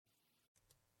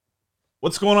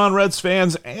What's going on, Reds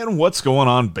fans, and what's going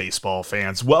on, baseball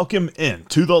fans? Welcome in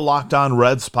to the Locked On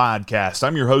Reds podcast.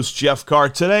 I'm your host, Jeff Carr.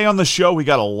 Today on the show, we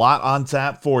got a lot on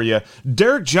tap for you.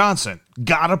 Derek Johnson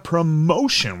got a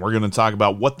promotion. We're going to talk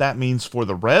about what that means for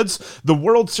the Reds. The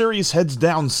World Series heads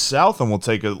down south, and we'll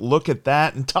take a look at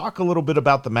that and talk a little bit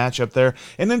about the matchup there.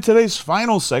 And in today's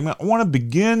final segment, I want to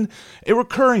begin a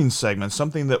recurring segment,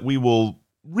 something that we will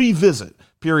revisit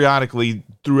periodically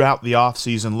throughout the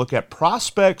offseason, look at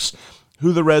prospects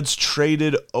who the Reds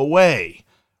traded away.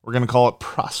 We're going to call it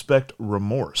Prospect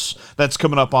Remorse. That's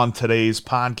coming up on today's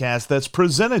podcast that's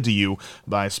presented to you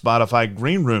by Spotify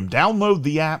Green Room. Download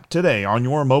the app today on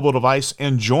your mobile device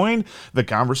and join the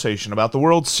conversation about the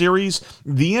World Series,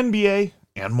 the NBA,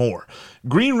 and more.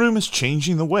 Green Room is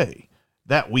changing the way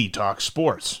that we talk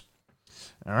sports.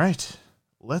 All right,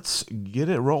 let's get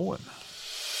it rolling.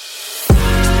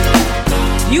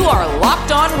 You are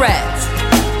Locked On Reds,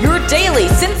 your daily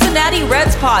Cincinnati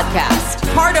Reds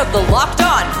podcast, part of the Locked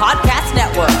On Podcast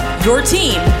Network, your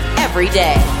team every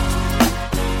day.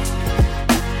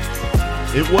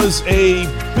 It was a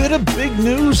bit of big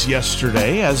news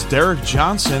yesterday as Derek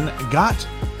Johnson got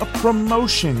a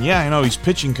promotion. Yeah, I know he's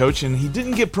pitching coach, and he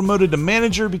didn't get promoted to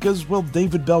manager because, well,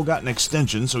 David Bell got an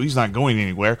extension, so he's not going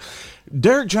anywhere.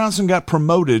 Derek Johnson got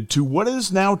promoted to what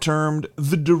is now termed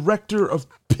the director of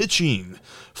pitching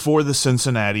for the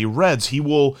Cincinnati Reds. He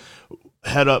will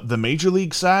head up the major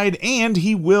league side, and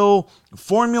he will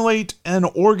formulate an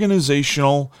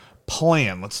organizational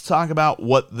plan. Let's talk about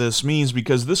what this means,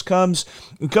 because this comes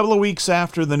a couple of weeks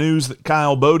after the news that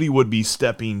Kyle Boddy would be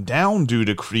stepping down due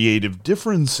to creative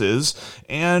differences,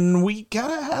 and we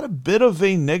kind of had a bit of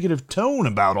a negative tone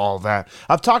about all that.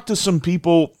 I've talked to some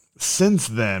people since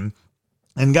then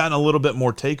and gotten a little bit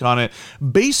more take on it.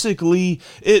 Basically,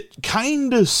 it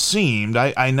kind of seemed,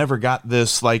 I never got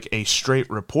this like a straight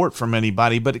report from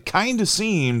anybody, but it kind of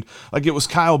seemed like it was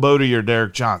Kyle Boddy or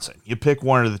Derek Johnson. You pick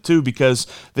one of the two because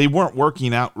they weren't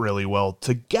working out really well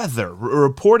together.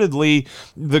 Reportedly,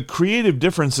 the creative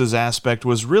differences aspect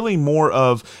was really more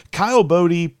of Kyle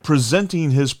Boddy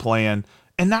presenting his plan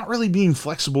and not really being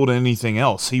flexible to anything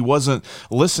else. He wasn't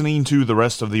listening to the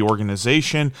rest of the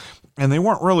organization, and they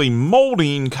weren't really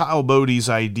molding Kyle Boddy's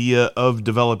idea of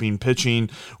developing pitching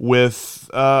with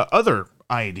other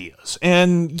ideas.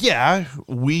 And yeah,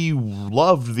 we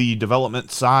loved the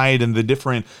development side and the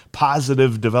different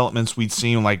positive developments we'd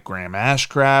seen, like Graham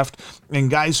Ashcraft and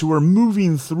guys who are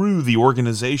moving through the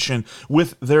organization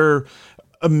with their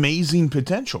amazing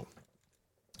potential.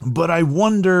 But I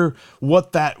wonder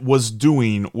what that was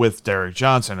doing with Derek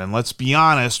Johnson. And let's be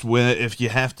honest, if you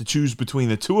have to choose between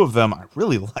the two of them, I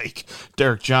really like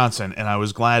Derek Johnson, and I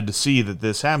was glad to see that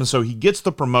this happened. So he gets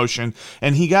the promotion,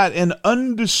 and he got an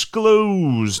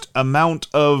undisclosed amount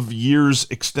of years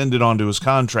extended onto his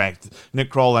contract.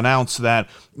 Nick Krall announced that,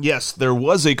 yes, there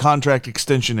was a contract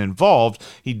extension involved.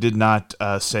 He did not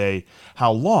say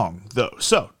how long, though.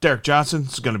 So Derek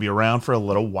Johnson's going to be around for a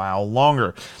little while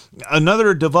longer.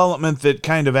 Another development that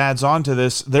kind of adds on to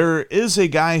this, there is a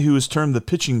guy who is termed the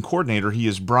pitching coordinator. He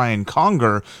is Brian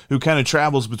Conger, who kind of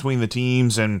travels between the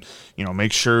teams and,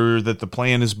 makes sure that the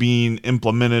plan is being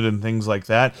implemented and things like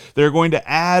that. They're going to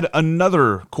add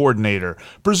another coordinator,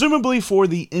 presumably for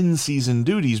the in-season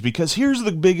duties, because here's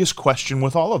the biggest question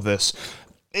with all of this.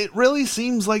 It really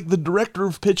seems like the director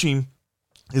of pitching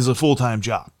is a full-time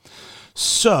job.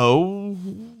 So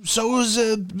is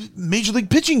a major league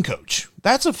pitching coach.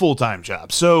 That's a full-time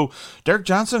job. So Derek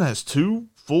Johnson has two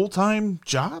full-time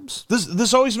jobs?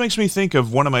 This always makes me think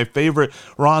of one of my favorite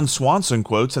Ron Swanson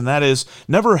quotes, and that is,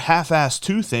 never half-ass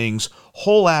two things,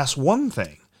 whole-ass one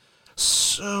thing.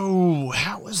 So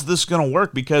how is this going to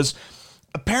work? Because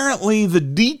apparently the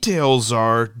details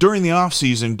are, during the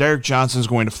offseason, Derek Johnson is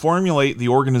going to formulate the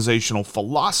organizational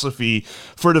philosophy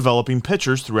for developing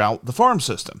pitchers throughout the farm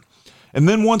system. And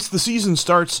then once the season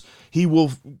starts, he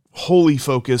will wholly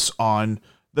focus on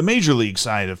the major league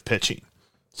side of pitching.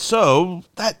 So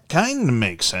that kind of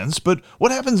makes sense, but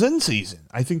what happens in season?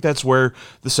 I think that's where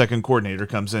the second coordinator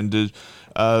comes into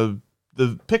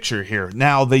the picture here.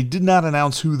 Now, they did not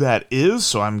announce who that is,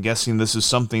 so I'm guessing this is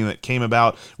something that came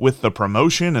about with the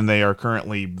promotion, and they are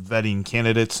currently vetting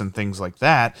candidates and things like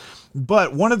that.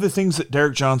 But one of the things that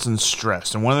Derek Johnson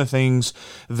stressed, and one of the things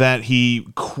that he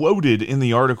quoted in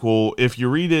the article, if you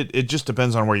read it, it just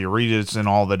depends on where you read it. It's in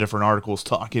all the different articles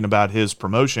talking about his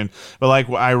promotion. But like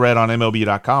what I read on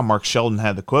MLB.com, Mark Sheldon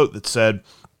had the quote that said,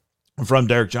 from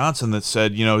Derek Johnson that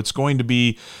said, it's going to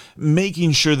be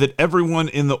making sure that everyone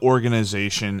in the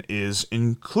organization is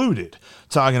included.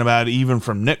 Talking about even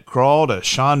from Nick Kroll to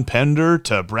Sean Pender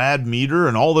to Brad Meader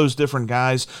and all those different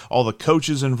guys, all the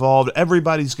coaches involved,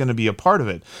 everybody's going to be a part of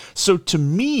it. So to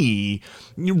me,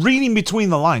 reading between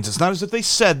the lines, it's not as if they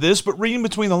said this, but reading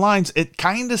between the lines, it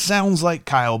kind of sounds like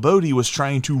Kyle Bodie was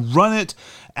trying to run it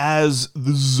as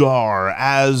the czar,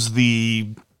 as the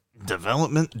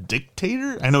development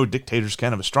dictator. I know dictator's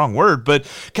kind of a strong word, but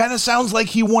kind of sounds like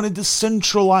he wanted to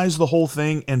centralize the whole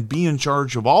thing and be in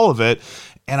charge of all of it.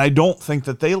 And I don't think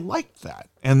that they liked that.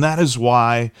 And that is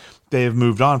why they have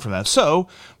moved on from that. So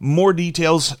more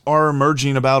details are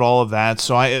emerging about all of that.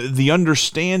 So the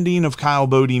understanding of Kyle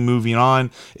Bodie moving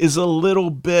on is a little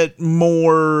bit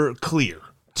more clear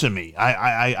to me.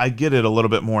 I get it a little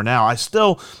bit more now.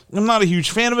 I'm not a huge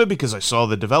fan of it because I saw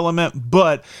the development,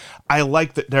 but I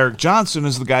like that Derek Johnson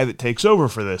is the guy that takes over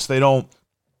for this. They don't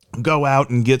go out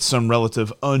and get some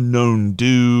relative unknown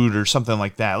dude or something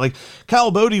like that. Like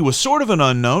Kyle Bodie was sort of an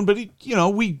unknown, but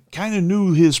we kind of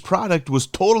knew his product was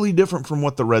totally different from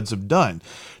what the Reds have done.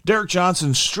 Derek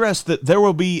Johnson stressed that there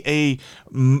will be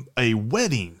a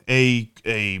wedding,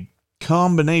 a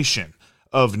combination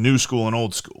of new school and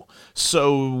old school.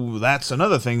 So that's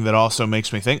another thing that also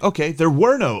makes me think, okay, there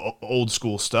were no old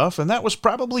school stuff, and that was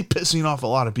probably pissing off a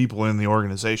lot of people in the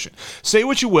organization. Say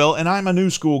what you will, and I'm a new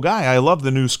school guy. I love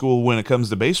the new school when it comes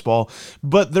to baseball,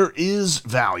 but there is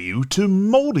value to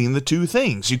molding the two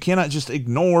things. You cannot just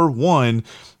ignore one,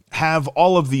 have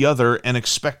all of the other, and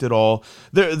expect it all.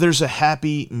 There's a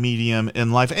happy medium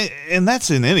in life, and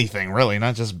that's in anything really,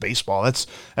 not just baseball. That's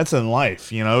in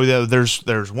life.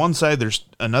 There's one side, there's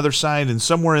another side, and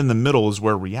somewhere in the middle is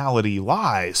where reality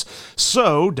lies.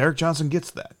 So Derek Johnson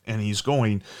gets that, and he's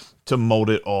going to mold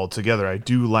it all together. I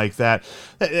do like that,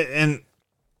 and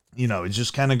it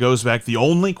just kind of goes back. The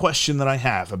only question that I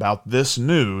have about this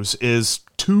news is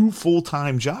 2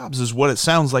 full-time jobs is what it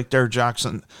sounds like Derek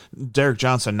Johnson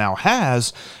now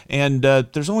has, and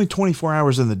there's only 24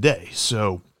 hours in the day.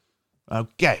 So,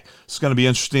 okay, it's going to be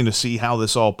interesting to see how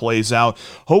this all plays out.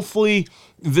 Hopefully,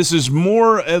 this is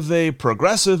more of a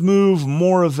progressive move,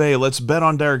 more of a let's bet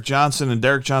on Derek Johnson and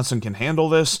Derek Johnson can handle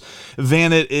this,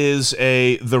 than it is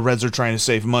the Reds are trying to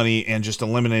save money and just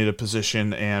eliminate a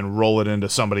position and roll it into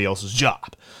somebody else's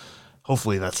job.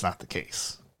 Hopefully that's not the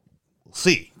case. We'll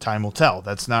see. Time will tell.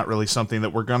 That's not really something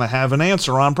that we're going to have an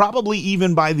answer on, probably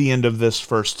even by the end of this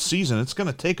first season. It's going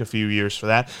to take a few years for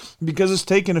that because it's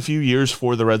taken a few years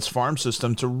for the Reds farm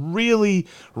system to really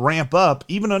ramp up,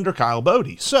 even under Kyle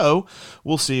Bodie. So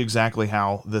we'll see exactly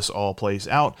how this all plays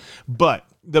out. But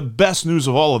the best news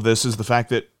of all of this is the fact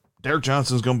that Derek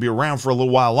Johnson is going to be around for a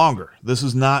little while longer. This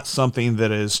is not something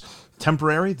that is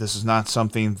temporary. This is not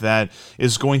something that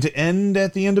is going to end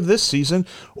at the end of this season,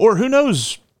 or who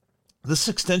knows, this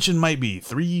extension might be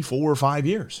 3, 4, 5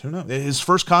 years. Who knows? His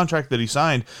first contract that he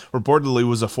signed reportedly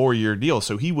was a 4-year deal,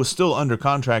 so he was still under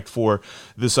contract for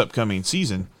this upcoming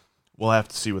season. We'll have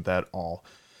to see what that all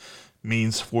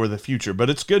means for the future. But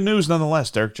it's good news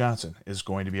nonetheless. Derek Johnson is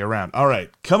going to be around. All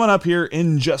right, coming up here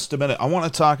in just a minute, I want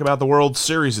to talk about the World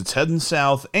Series. It's heading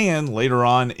south, and later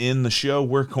on in the show,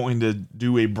 we're going to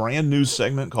do a brand new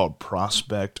segment called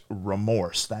Prospect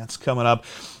Remorse. That's coming up.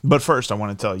 But first, I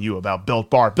want to tell you about Built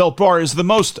Bar. Built Bar is the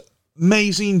most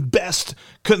amazing, best,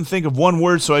 couldn't think of one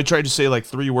word, so I tried to say like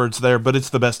 3 words there, but it's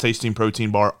the best tasting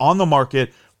protein bar on the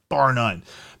market, bar none.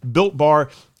 Built Bar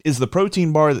is the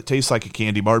protein bar that tastes like a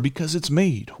candy bar because it's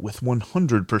made with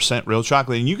 100% real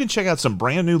chocolate. And you can check out some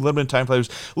brand new limited time flavors.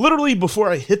 Literally before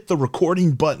I hit the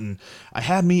recording button, I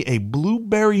had me a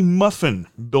blueberry muffin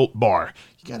Built Bar.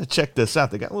 You got to check this out.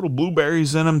 They got little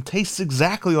blueberries in them. Tastes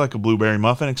exactly like a blueberry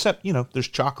muffin, except, there's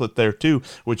chocolate there too,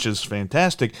 which is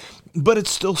fantastic. But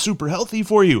it's still super healthy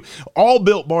for you. All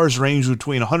Built Bars range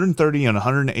between 130 and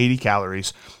 180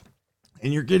 calories.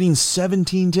 And you're getting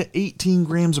 17 to 18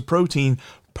 grams of protein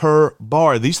per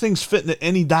bar. These things fit into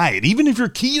any diet. Even if you're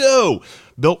keto,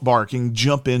 Built Bar can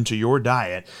jump into your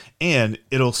diet and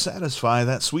it'll satisfy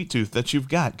that sweet tooth that you've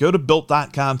got. Go to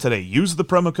Built.com today. Use the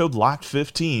promo code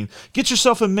LOCKED15. Get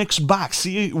yourself a mixed box.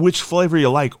 See which flavor you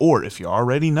like. Or if you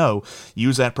already know,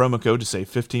 use that promo code to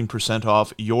save 15%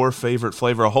 off your favorite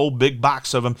flavor. A whole big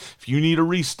box of them. If you need a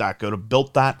restock, go to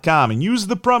Built.com and use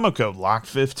the promo code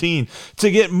LOCKED15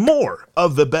 to get more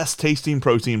of the best tasting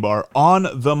protein bar on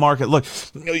the market. Look,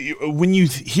 when you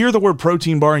hear the word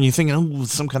protein bar and you think, oh,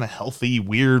 some kind of healthy,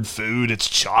 weird food, it's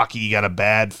chalky, you got a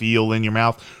bad feel in your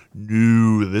mouth.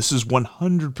 No, this is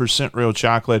 100% real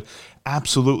chocolate,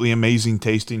 absolutely amazing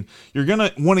tasting. You're going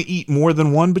to want to eat more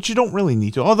than one, but you don't really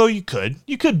need to. Although you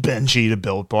could binge eat a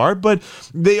Built Bar, but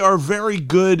they are very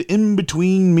good in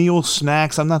between meal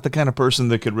snacks. I'm not the kind of person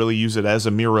that could really use it as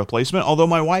a meal replacement, although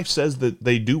my wife says that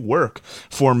they do work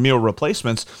for meal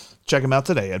replacements. Check them out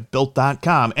today at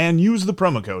Built.com and use the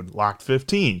promo code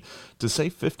LOCKED15 to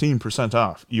save 15%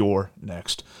 off your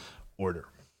next order.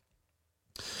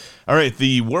 All right,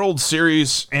 the World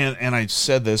Series, and I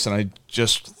said this, and I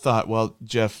just thought, well,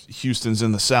 Jeff, Houston's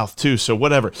in the South too, so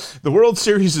whatever. The World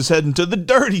Series is heading to the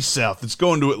dirty South. It's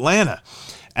going to Atlanta.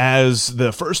 As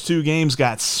the first two games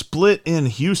got split in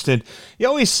Houston, you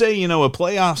always say, a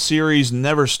playoff series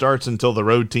never starts until the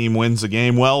road team wins the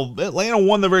game. Well, Atlanta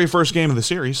won the very first game of the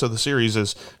series, so the series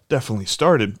has definitely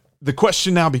started. The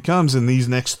question now becomes, in these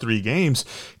next three games,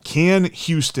 can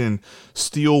Houston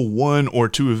steal one or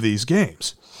two of these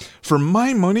games? For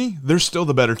my money, they're still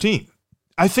the better team.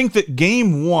 I think that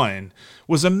game one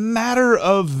was a matter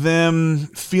of them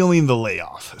feeling the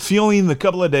layoff, feeling the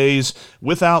couple of days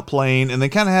without playing, and they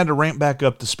kind of had to ramp back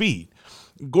up to speed.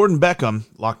 Gordon Beckham,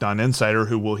 Locked On Insider,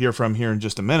 who we'll hear from here in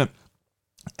just a minute,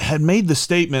 had made the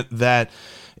statement that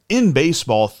in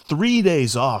baseball, 3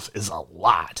 days off is a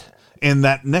lot. And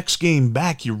that next game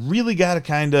back, you really got to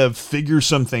kind of figure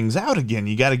some things out again.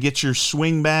 You got to get your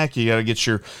swing back. You got to get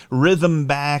your rhythm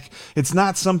back. It's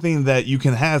not something that you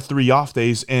can have 3 off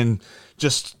days and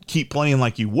just keep playing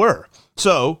like you were.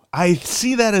 So I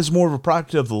see that as more of a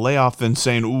product of the layoff than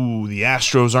saying, ooh, the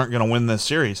Astros aren't going to win this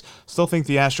series. Still think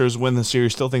the Astros win this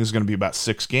series. Still think it's going to be about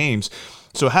 6 games.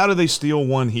 So how do they steal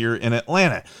one here in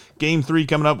Atlanta? Game 3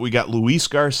 coming up. We got Luis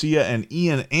Garcia and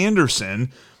Ian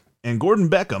Anderson. And Gordon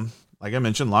Beckham, like I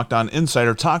mentioned, Locked On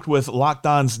Insider, talked with Locked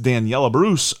On's Daniela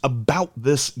Bruce about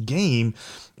this game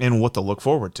and what to look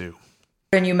forward to.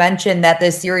 And you mentioned that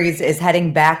this series is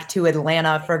heading back to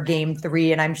Atlanta for game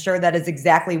 3, and I'm sure that is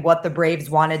exactly what the Braves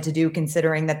wanted to do,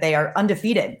 considering that they are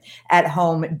undefeated at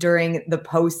home during the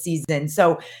postseason.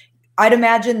 So I'd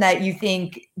imagine that you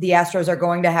think the Astros are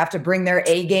going to have to bring their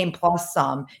A game plus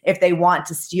some if they want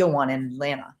to steal one in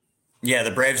Atlanta. Yeah,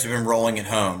 the Braves have been rolling at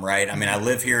home, right? I mean, I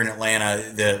live here in Atlanta.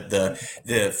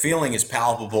 The feeling is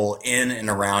palpable in and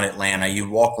around Atlanta. You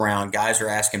walk around, guys are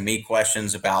asking me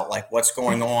questions about like what's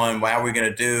going on, what are we going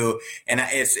to do, and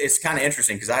it's kind of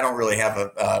interesting because I don't really have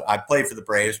I played for the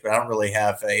Braves, but I don't really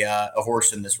have a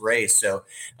horse in this race. So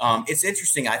it's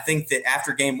interesting. I think that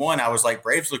after game 1, I was like,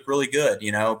 Braves look really good,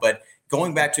 but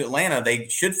going back to Atlanta, they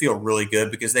should feel really good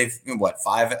because they've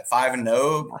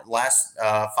 5-0 last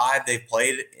 5 they've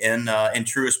played in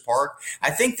Truist Park. I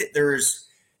think that there's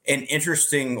an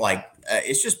interesting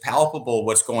it's just palpable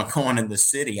what's going on in the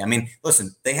city. I mean,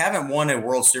 listen, they haven't won a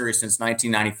World Series since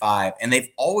 1995, and they've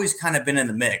always kind of been in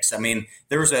the mix. I mean,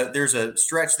 there's a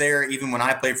stretch there. Even when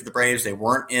I played for the Braves, they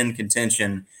weren't in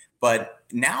contention. But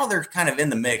now they're kind of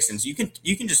in the mix, and so you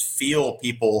can just feel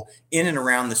people in and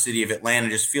around the city of Atlanta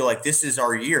just feel like this is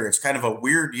our year. It's kind of a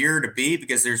weird year to be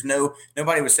because there's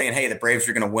nobody was saying, hey, the Braves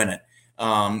are going to win it.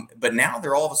 But now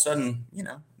they're all of a sudden,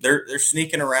 they're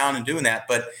sneaking around and doing that.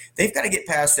 But they've got to get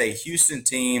past a Houston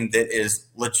team that is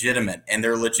legitimate, and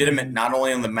they're legitimate not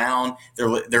only on the mound.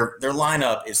 Their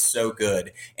lineup is so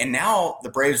good, and now the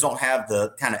Braves don't have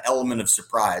the kind of element of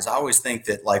surprise. I always think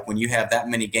that when you have that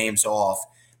many games off.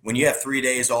 When you have 3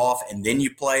 days off and then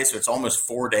you play, so it's almost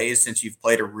 4 days since you've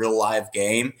played a real live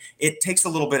game, it takes a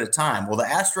little bit of time. Well, the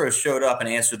Astros showed up and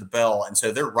answered the bell, and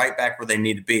so they're right back where they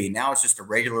need to be. Now it's just a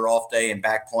regular off day and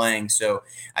back playing. So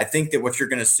I think that what you're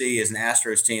going to see is an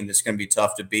Astros team that's going to be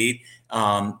tough to beat.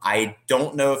 I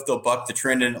don't know if they'll buck the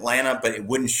trend in Atlanta, but it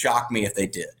wouldn't shock me if they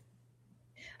did.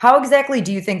 How exactly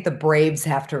do you think the Braves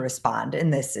have to respond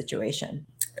in this situation?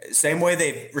 Same way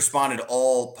they've responded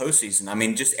all postseason. I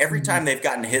mean, just every time they've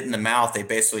gotten hit in the mouth, they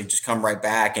basically just come right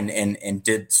back and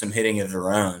did some hitting of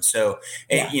their own. So,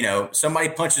 somebody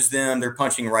punches them, they're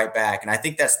punching right back. And I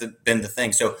think that's been the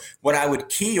thing. So what I would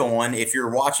key on if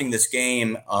you're watching this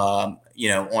game,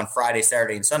 on Friday,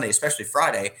 Saturday, and Sunday, especially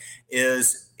Friday,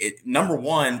 is number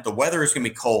one, the weather is going to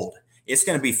be cold. It's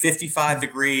going to be 55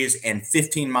 degrees and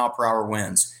 15-mile-per-hour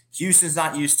winds. Houston's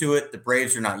not used to it. The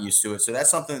Braves are not used to it. So that's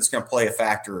something that's going to play a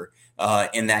factor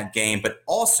in that game. But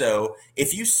also,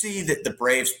 if you see that the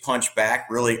Braves punch back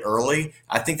really early,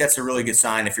 I think that's a really good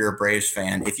sign if you're a Braves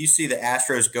fan. If you see the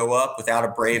Astros go up without a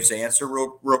Braves answer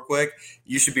real quick,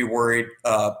 you should be worried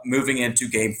moving into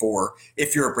game 4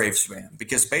 if you're a Braves fan.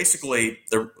 Because basically,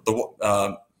 the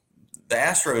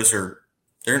Astros are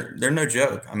They're no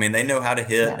joke. I mean, they know how to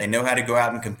hit. Yeah. They know how to go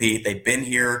out and compete. They've been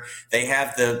here. They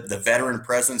have the veteran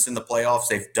presence in the playoffs.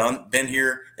 They've been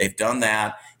here. They've done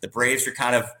that. The Braves are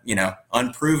kind of,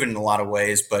 unproven in a lot of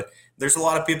ways, but there's a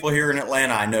lot of people here in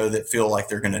Atlanta I know that feel like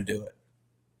they're going to do it.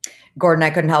 Gordon, I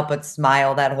couldn't help but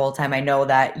smile that whole time. I know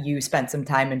that you spent some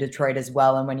time in Detroit as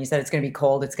well. And when you said it's going to be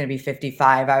cold, it's going to be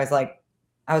 55. I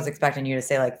was expecting you to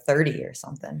say like 30 or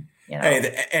something. You know?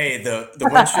 Hey, the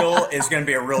wind chill is going to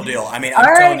be a real deal. I mean, I'm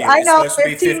telling you, it's supposed to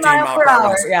be 15 miles per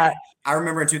hour. Yeah. I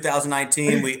remember in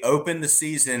 2019, we opened the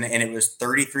season and it was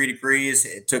 33 degrees.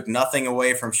 It took nothing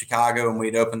away from Chicago and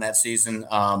we'd opened that season.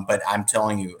 But I'm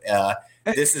telling you,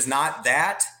 this is not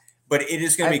that, but it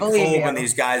is going to be cold when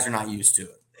these guys are not used to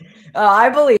it. I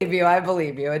believe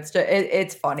you. It's just,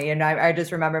 it's funny. And I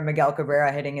just remember Miguel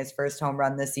Cabrera hitting his first home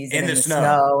run this season in the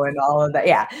snow and all of that.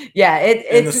 Yeah.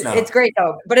 It's great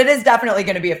though. But it is definitely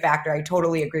going to be a factor. I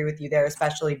totally agree with you there,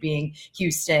 especially being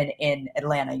Houston in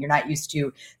Atlanta. You're not used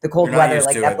to the cold weather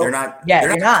like that. You're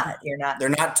not. They're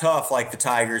not tough like the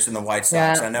Tigers and the White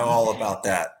Sox. Yeah. I know all about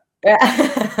that.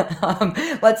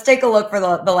 Let's take a look for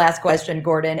the last question,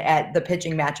 Gordon, at the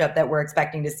pitching matchup that we're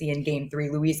expecting to see in Game 3.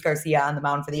 Luis Garcia on the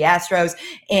mound for the Astros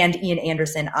and Ian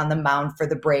Anderson on the mound for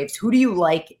the Braves. Who do you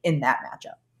like in that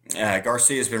matchup?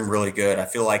 Garcia's been really good. I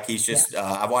feel like he's just.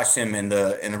 I watched him in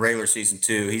the regular season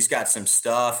too. He's got some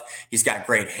stuff. He's got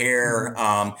great hair.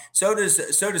 So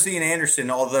does Ian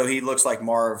Anderson. Although he looks like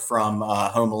Marv from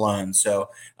Home Alone. So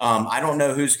I don't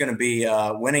know who's going to be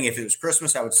winning. If it was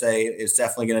Christmas, I would say it's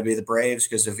definitely going to be the Braves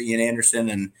because of Ian Anderson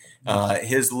and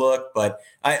his look. But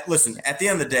listen, at the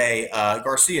end of the day,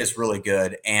 Garcia is really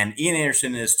good, and Ian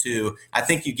Anderson is too. I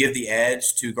think you give the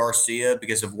edge to Garcia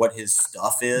because of what his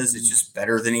stuff is. It's just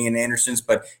better than Ian Anderson's,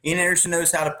 but Ian Anderson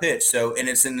knows how to pitch. So, and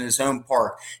it's in his home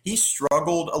park. He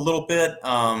struggled a little bit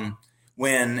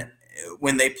when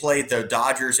they played the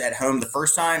Dodgers at home the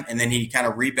first time, and then he kind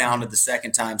of rebounded the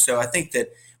second time. So I think that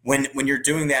when you're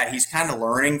doing that, he's kind of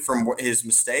learning from his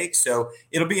mistakes. So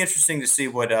it'll be interesting to see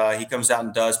what he comes out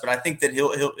and does. But I think that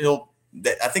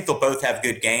I think they'll both have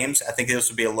good games. I think this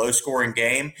will be a low-scoring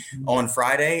game on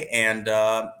Friday, and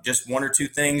just one or two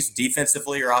things,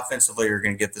 defensively or offensively, are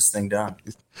going to get this thing done.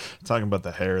 Talking about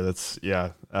the hair,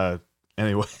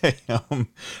 anyway,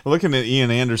 looking at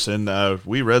Ian Anderson,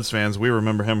 we Reds fans, we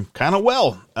remember him kind of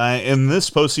well in this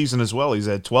postseason as well. He's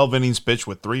had 12 innings pitched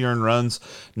with 3 earned runs,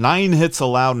 9 hits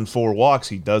allowed, and 4 walks.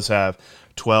 He does have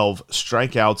 12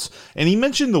 strikeouts. And he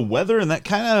mentioned the weather, and that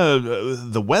kind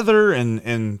of the weather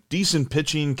and decent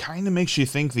pitching kind of makes you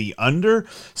think the under.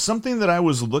 Something that I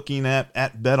was looking at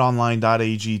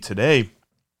betonline.ag today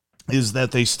is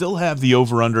that they still have the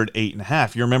over-under at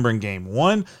 8.5. You remember in Game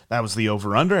 1, that was the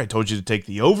over-under. I told you to take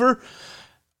the over.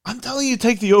 I'm telling you,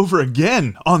 take the over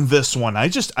again on this one. I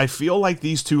feel like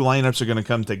these two lineups are going to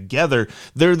come together.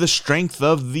 They're the strength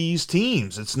of these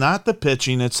teams. It's not the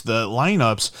pitching, it's the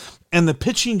lineups. And the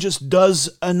pitching just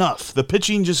does enough. The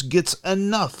pitching just gets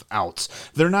enough outs.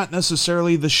 They're not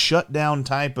necessarily the shutdown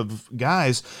type of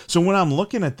guys. So when I'm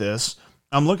looking at this,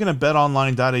 I'm looking at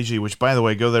betonline.ag, which, by the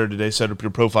way, go there today, set up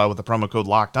your profile with the promo code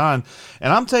Locked On,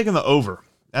 and I'm taking the over.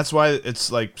 That's why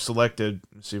it's like selected.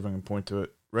 Let's see if I can point to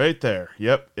it right there.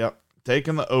 Yep.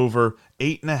 Taking the over,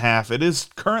 8.5. It is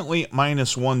currently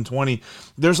minus 120.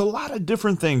 There's a lot of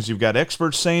different things. You've got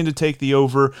experts saying to take the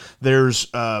over. There's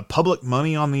public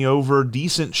money on the over,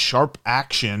 decent sharp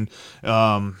action.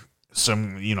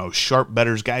 Some, sharp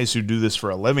bettors, guys who do this for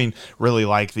a living, really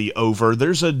like the over.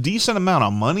 There's a decent amount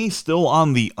of money still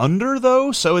on the under,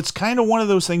 though, so it's kind of one of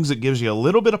those things that gives you a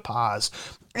little bit of pause.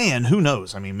 And who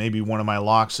knows? I mean, maybe one of my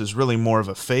locks is really more of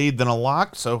a fade than a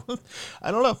lock, so I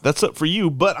don't know. That's up for you,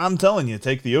 but I'm telling you,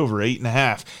 take the over,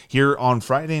 8.5 here on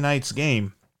Friday night's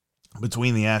game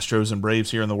between the Astros and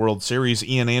Braves here in the World Series.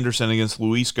 Ian Anderson against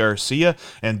Luis Garcia,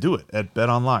 and do it at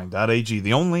betonline.ag,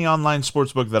 the only online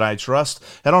sportsbook that I trust.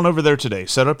 Head on over there today.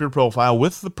 Set up your profile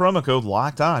with the promo code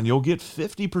Locked On. You'll get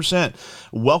 50%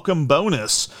 welcome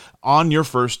bonus on your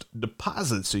first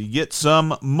deposit. So you get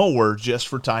some more just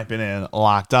for typing in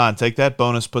Locked On. Take that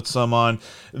bonus, put some on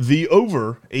the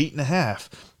over 8.5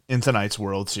 in tonight's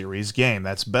World Series game.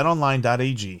 That's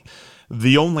betonline.ag.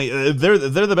 They're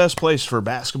the best place for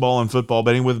basketball and football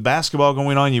betting. With basketball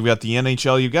going on, you've got the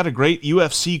NHL. You've got a great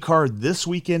UFC card this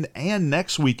weekend and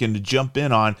next weekend to jump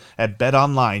in on at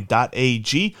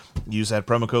betonline.ag. Use that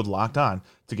promo code Locked On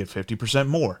to get 50%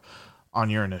 more on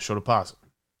your initial deposit.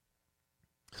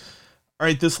 All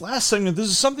right, this last segment, this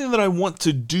is something that I want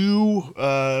to do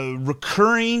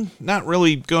recurring, not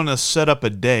really going to set up a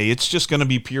day. It's just going to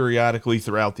be periodically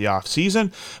throughout the off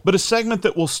season, but a segment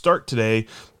that will start today.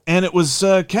 And it was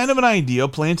kind of an idea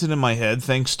planted in my head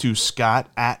thanks to Scott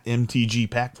at MTG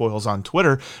Packfoils on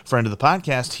Twitter, friend of the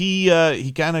podcast.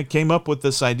 He kind of came up with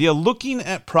this idea looking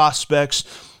at prospects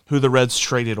who the Reds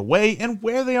traded away and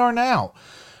where they are now.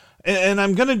 And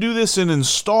I'm going to do this in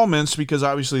installments because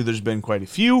obviously there's been quite a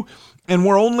few, and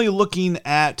we're only looking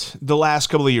at the last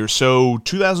couple of years, so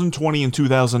 2020 and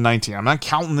 2019. I'm not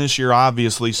counting this year,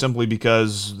 obviously, simply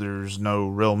because there's no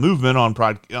real movement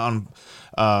on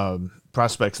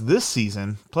prospects this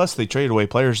season. Plus, they traded away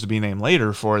players to be named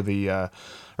later for the,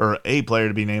 or a player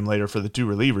to be named later for the two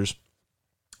relievers.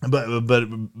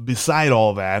 But beside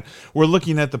all that, we're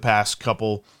looking at the past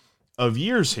couple of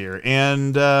years here,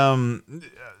 and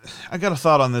I got a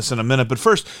thought on this in a minute, but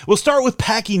first we'll start with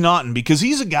Packy Naughton, because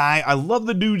he's a guy, I love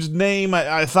the dude's name.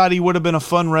 I thought he would have been a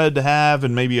fun Red to have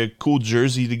and maybe a cool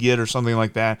jersey to get or something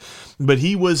like that, but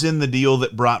he was in the deal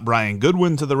that brought Brian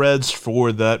Goodwin to the Reds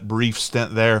for that brief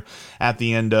stint there at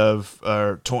the end of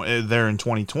there in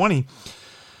 2020.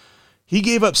 He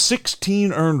gave up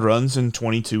 16 earned runs in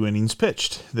 22 innings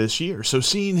pitched this year. So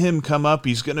seeing him come up,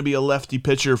 he's going to be a lefty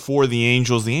pitcher for the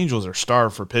Angels. The Angels are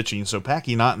starved for pitching, so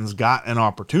Packy Naughton's got an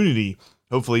opportunity.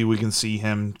 Hopefully we can see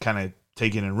him kind of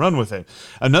take it and run with it.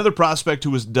 Another prospect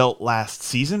who was dealt last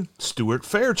season, Stuart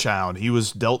Fairchild. He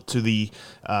was dealt to the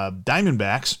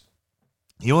Diamondbacks.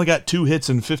 He only got 2 hits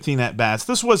and 15 at-bats.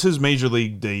 This was his major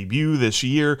league debut this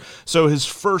year, so his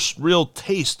first real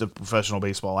taste of professional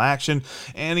baseball action,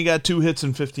 and he got 2 hits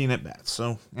and 15 at-bats.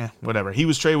 So, whatever. He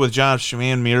was traded with Josh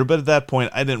Van Meter, but at that point,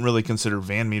 I didn't really consider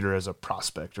Van Meter as a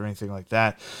prospect or anything like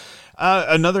that.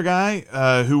 Another guy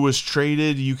who was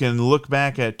traded, you can look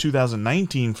back at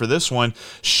 2019 for this one,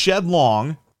 Shed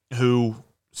Long, who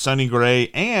Sonny Gray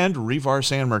and Reiver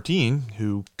Sanmartin,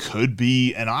 who could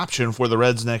be an option for the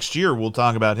Reds next year. We'll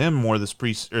talk about him more this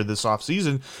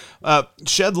offseason.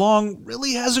 Shed Long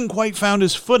really hasn't quite found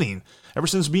his footing ever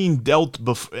since being dealt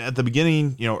at the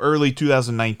beginning, early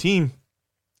 2019.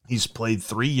 He's played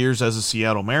 3 years as a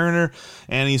Seattle Mariner,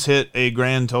 and he's hit a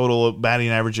grand total of batting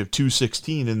average of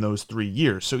 .216 in those 3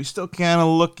 years. So he's still kind of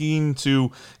looking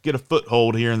to get a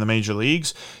foothold here in the major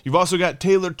leagues. You've also got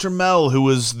Taylor Trammell, who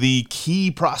was the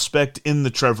key prospect in the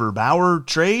Trevor Bauer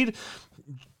trade.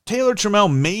 Taylor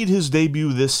Trammell made his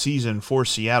debut this season for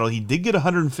Seattle. He did get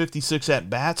 156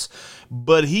 at-bats,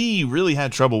 but he really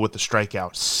had trouble with the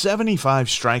strikeouts. 75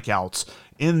 strikeouts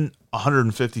in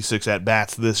 156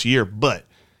 at-bats this year, but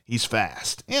he's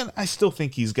fast, and I still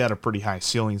think he's got a pretty high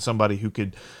ceiling, somebody who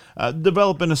could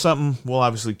develop into something. We'll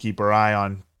obviously keep our eye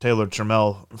on Taylor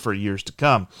Trammell for years to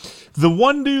come. The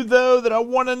one dude, though, that I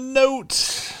want to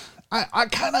note, I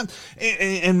kind of,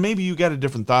 and maybe you got a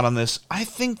different thought on this, I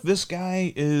think this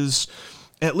guy is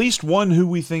at least one who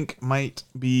we think might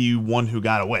be one who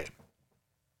got away.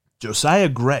 Josiah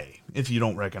Gray. If you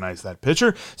don't recognize that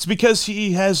pitcher, it's because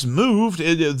he has moved.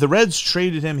 The Reds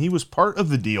traded him. He was part of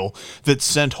the deal that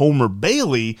sent Homer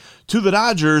Bailey to the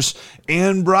Dodgers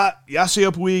and brought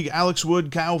Yasiel Puig, Alex Wood,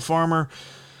 Kyle Farmer,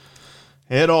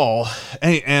 et al.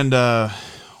 And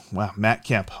Matt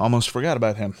Kemp. Almost forgot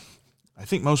about him. I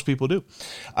think most people do.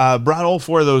 Brought all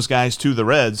 4 of those guys to the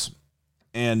Reds.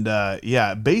 And,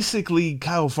 basically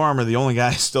Kyle Farmer, the only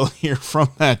guy still here from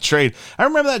that trade. I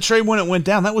remember that trade when it went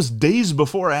down. That was days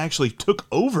before I actually took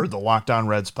over the Locked On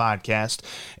Reds podcast.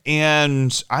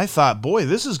 And I thought, boy,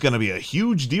 this is going to be a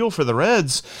huge deal for the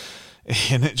Reds.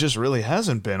 And it just really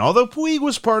hasn't been. Although Puig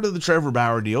was part of the Trevor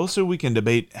Bauer deal, so we can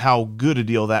debate how good a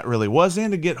deal that really was.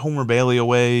 And to get Homer Bailey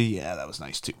away, yeah, that was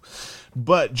nice too.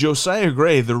 But Josiah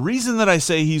Gray, the reason that I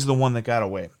say he's the one that got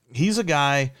away, he's a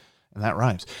guy... and that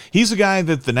rhymes. He's a guy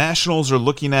that the Nationals are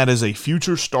looking at as a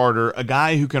future starter, a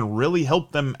guy who can really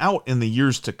help them out in the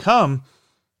years to come.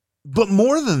 But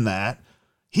more than that,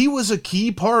 he was a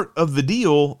key part of the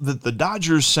deal that the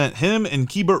Dodgers sent him and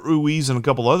Keibert Ruiz and a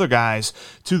couple other guys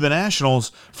to the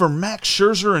Nationals for Max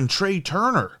Scherzer and Trey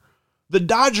Turner. The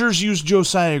Dodgers used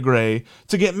Josiah Gray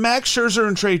to get Max Scherzer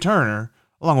and Trey Turner,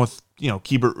 along with,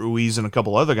 Keibert Ruiz and a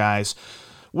couple other guys,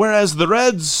 whereas the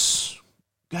Reds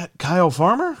got Kyle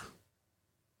Farmer?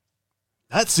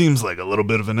 That seems like a little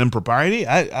bit of an impropriety.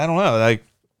 I don't know.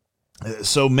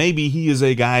 So maybe he is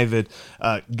a guy that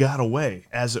got away,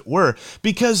 as it were,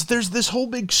 because there's this whole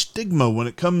big stigma when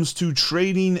it comes to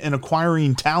trading and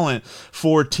acquiring talent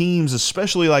for teams,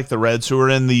 especially like the Reds, who are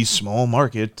in the small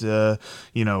market,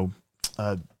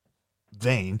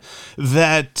 vein,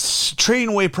 that trading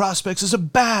away prospects is a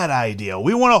bad idea.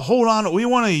 We want to hold on. We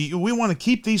want to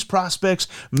keep these prospects,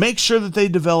 make sure that they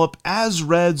develop as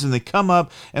Reds and they come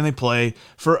up and they play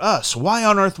for us. Why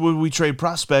on earth would we trade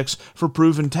prospects for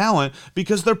proven talent?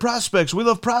 Because they're prospects. We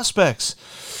love prospects.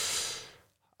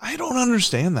 I don't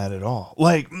understand that at all.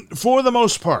 For the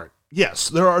most part, yes,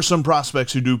 there are some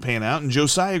prospects who do pan out, and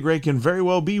Josiah Gray can very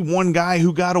well be one guy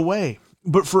who got away.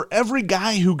 But for every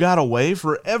guy who got away,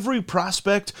 for every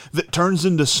prospect that turns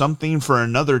into something for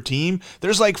another team,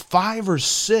 there's like 5 or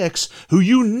 6 who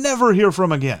you never hear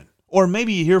from again. Or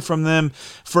maybe you hear from them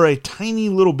for a tiny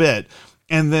little bit,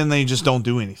 and then they just don't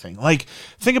do anything. Like,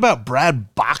 think about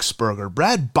Brad Boxberger.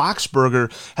 Brad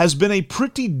Boxberger has been a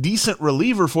pretty decent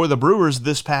reliever for the Brewers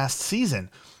this past season.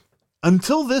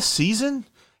 Until this season,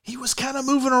 he was kind of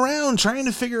moving around trying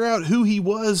to figure out who he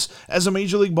was as a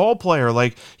Major League ball player.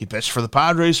 Like, he pitched for the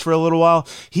Padres for a little while.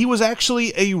 He was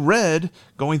actually a Red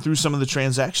going through some of the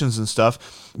transactions and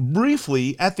stuff.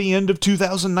 Briefly, at the end of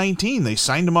 2019, they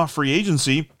signed him off free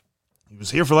agency. He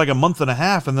was here for like a month and a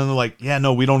half, and then they're like, yeah,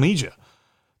 no, we don't need you.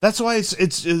 That's why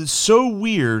it's so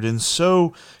weird and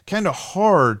so kind of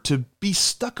hard to be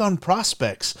stuck on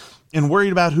prospects and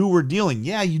worried about who we're dealing.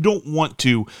 Yeah, you don't want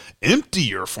to empty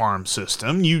your farm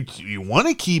system. You want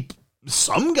to keep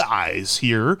some guys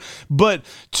here, but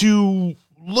to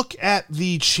look at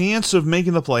the chance of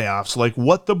making the playoffs, like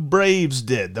what the Braves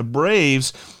did. The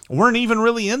Braves weren't even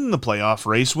really in the playoff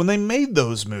race when they made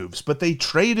those moves, but they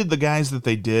traded the guys that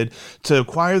they did to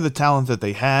acquire the talent that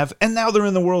they have, and now they're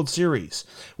in the World Series.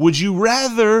 Would you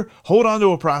rather hold on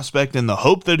to a prospect in the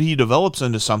hope that he develops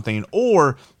into something,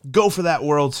 or go for that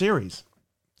World Series?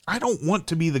 I don't want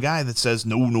to be the guy that says,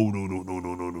 no,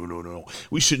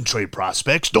 we shouldn't trade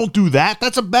prospects. Don't do that.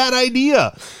 That's a bad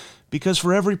idea. Because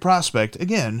for every prospect,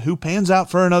 again, who pans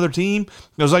out for another team,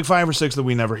 there's like 5 or 6 that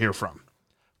we never hear from.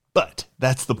 But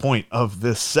that's the point of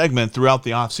this segment throughout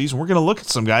the offseason. We're going to look at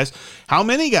some guys. How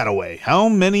many got away? How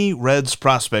many Reds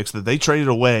prospects that they traded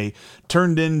away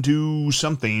turned into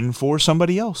something for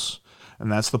somebody else? And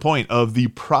that's the point of the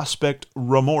Prospect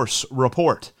Remorse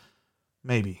Report.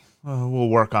 Maybe. We'll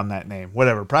work on that name.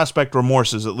 Whatever. Prospect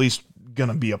Remorse is at least going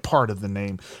to be a part of the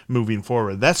name moving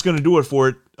forward. That's going to do it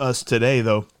for us today,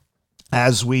 though,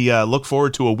 as we look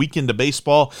forward to a weekend of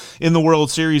baseball in the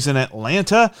World Series in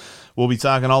Atlanta. We'll be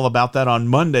talking all about that on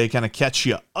Monday, kind of catch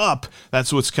you up.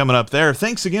 That's what's coming up there.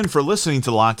 Thanks again for listening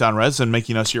to Locked On Reds and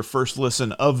making us your first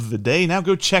listen of the day. Now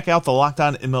go check out the Locked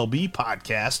On MLB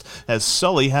podcast, as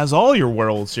Sully has all your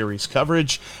World Series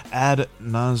coverage ad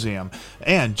nauseum.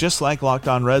 And just like Locked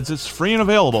On Reds, it's free and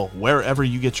available wherever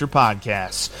you get your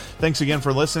podcasts. Thanks again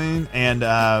for listening, and,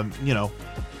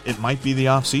 it might be the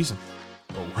off season,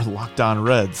 but we're Locked On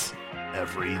Reds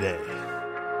every day.